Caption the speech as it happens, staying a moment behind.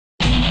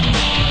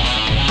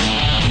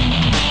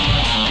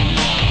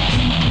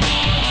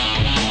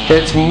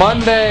It's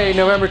Monday,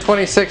 November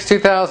 26,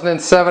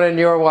 2007, and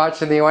you're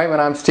watching The Ointment.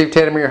 I'm Steve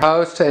Tatham, your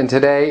host, and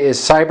today is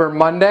Cyber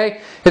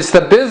Monday. It's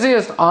the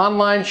busiest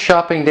online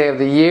shopping day of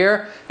the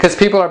year because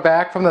people are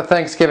back from the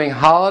Thanksgiving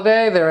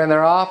holiday. They're in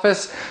their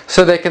office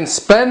so they can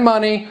spend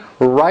money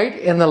right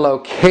in the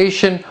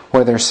location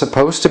where they're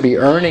supposed to be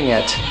earning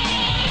it.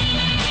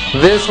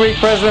 This week,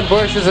 President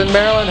Bush is in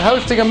Maryland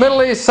hosting a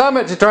Middle East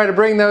summit to try to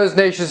bring those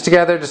nations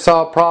together to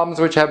solve problems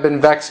which have been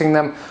vexing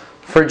them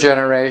for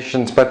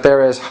generations. But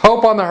there is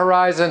hope on the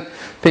horizon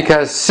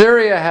because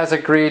Syria has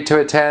agreed to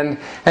attend,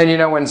 and you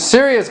know, when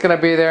Syria is going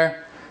to be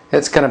there,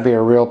 it's going to be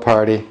a real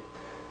party.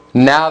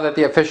 Now that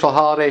the official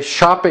holiday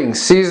shopping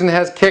season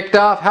has kicked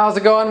off, how's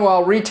it going?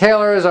 Well,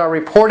 retailers are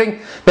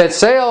reporting that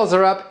sales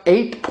are up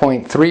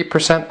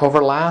 8.3%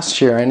 over last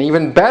year. And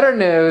even better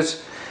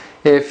news,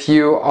 if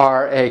you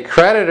are a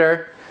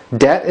creditor,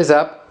 debt is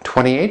up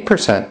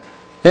 28%.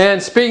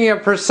 And speaking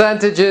of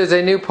percentages, a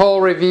new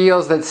poll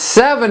reveals that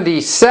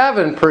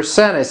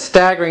 77%, a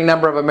staggering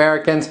number of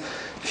Americans,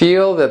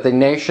 feel that the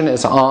nation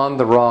is on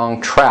the wrong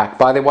track.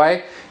 By the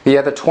way, the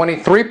other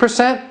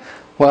 23%,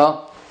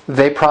 well,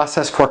 they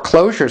process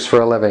foreclosures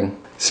for a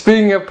living.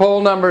 Speaking of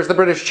poll numbers, the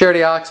British charity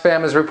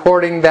Oxfam is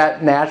reporting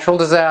that natural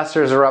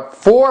disasters are up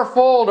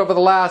fourfold over the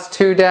last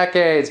 2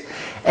 decades,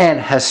 and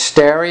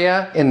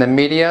hysteria in the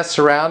media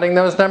surrounding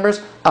those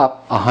numbers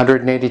up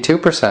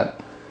 182%.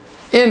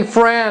 In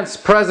France,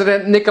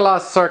 President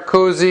Nicolas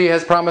Sarkozy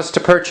has promised to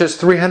purchase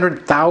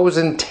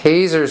 300,000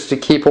 tasers to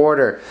keep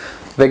order.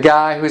 The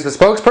guy who's the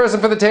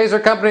spokesperson for the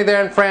taser company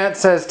there in France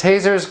says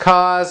tasers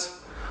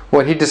cause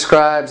what he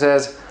describes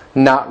as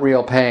not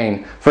real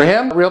pain. For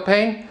him, real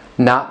pain?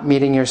 Not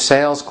meeting your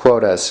sales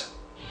quotas.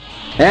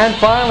 And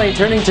finally,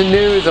 turning to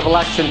news of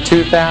election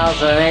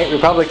 2008,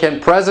 Republican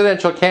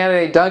presidential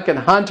candidate Duncan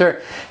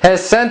Hunter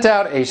has sent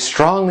out a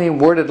strongly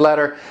worded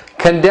letter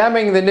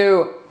condemning the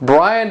new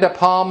Brian De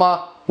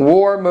Palma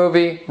war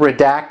movie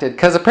Redacted,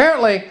 because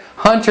apparently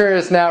Hunter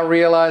is now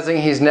realizing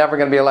he's never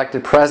going to be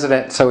elected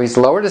president, so he's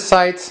lowered his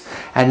sights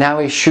and now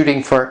he's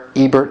shooting for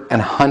Ebert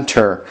and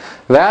Hunter.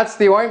 That's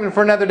The Ointment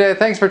for another day.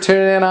 Thanks for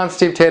tuning in. I'm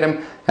Steve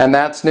Tatham, and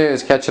that's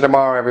news. Catch you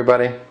tomorrow,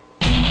 everybody.